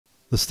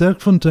The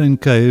Sterkfontein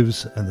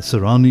Caves and the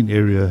surrounding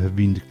area have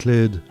been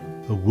declared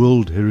a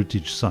World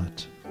Heritage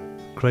Site,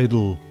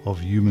 cradle of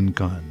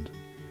humankind.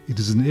 It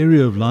is an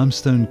area of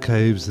limestone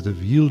caves that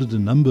have yielded a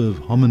number of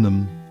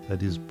hominum,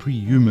 that is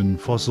pre-human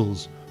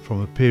fossils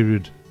from a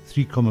period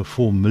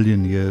 3.4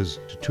 million years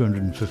to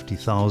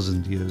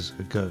 250,000 years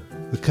ago.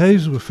 The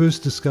caves were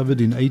first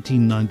discovered in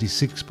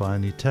 1896 by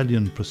an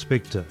Italian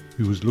prospector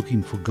who was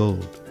looking for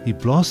gold. He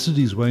blasted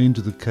his way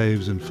into the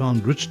caves and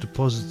found rich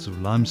deposits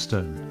of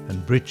limestone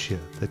and breccia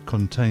that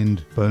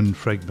contained bone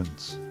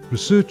fragments.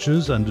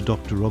 Researchers under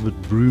Dr. Robert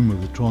Broom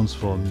of the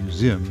Transvaal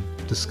Museum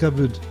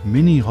discovered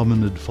many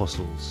hominid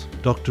fossils.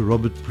 Dr.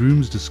 Robert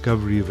Broom's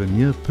discovery of a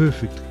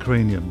near-perfect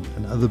cranium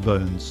and other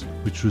bones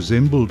which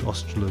resembled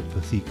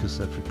Australopithecus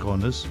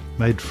africanus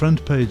made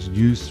front-page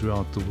news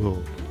throughout the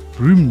world.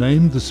 Broom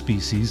named the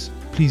species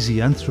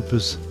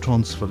Plesianthropus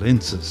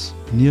transvaalensis,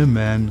 near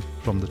man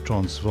from the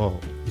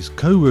Transvaal. His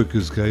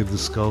co-workers gave the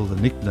skull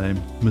the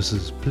nickname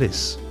Mrs.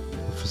 Pless.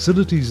 The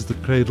facilities at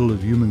the cradle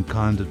of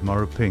humankind at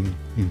Marapeng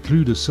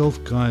include a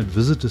self-guided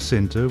visitor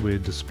centre where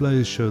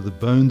displays show the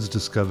bones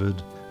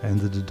discovered and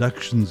the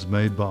deductions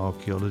made by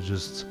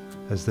archaeologists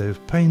as they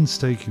have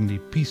painstakingly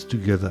pieced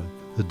together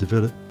the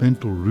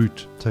developmental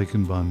route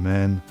taken by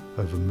man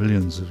over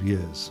millions of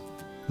years.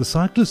 The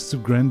cyclists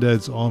of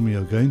Grandad's Army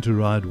are going to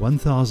ride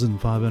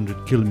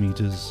 1,500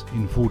 kilometres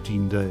in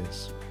 14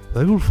 days.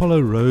 They will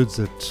follow roads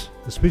that,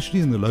 especially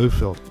in the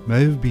Lowveld,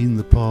 may have been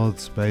the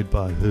paths made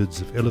by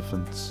herds of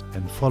elephants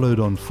and followed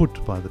on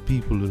foot by the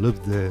people who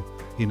lived there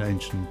in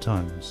ancient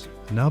times,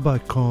 now by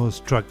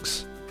cars,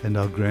 trucks and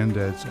our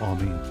Grandad's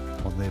Army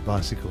on their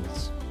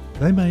bicycles.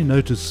 They may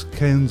notice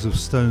cairns of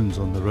stones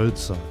on the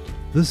roadside.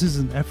 This is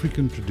an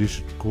African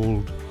tradition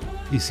called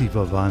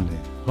isivavane.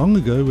 Long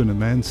ago, when a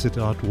man set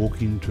out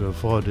walking to a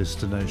far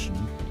destination,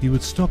 he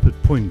would stop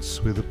at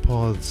points where the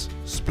paths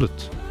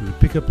split. He would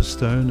pick up a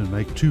stone and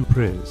make two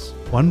prayers,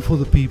 one for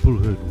the people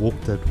who had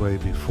walked that way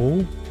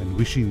before and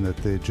wishing that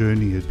their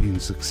journey had been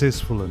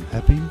successful and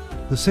happy,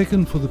 the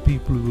second for the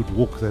people who would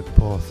walk that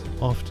path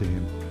after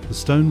him. The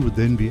stone would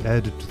then be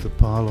added to the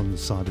pile on the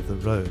side of the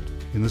road.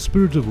 In the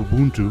spirit of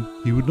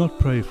Ubuntu, he would not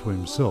pray for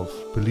himself,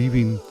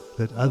 believing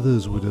that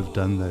others would have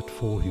done that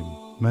for him.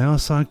 May our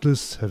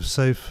cyclists have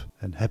safe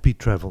and happy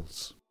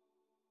travels.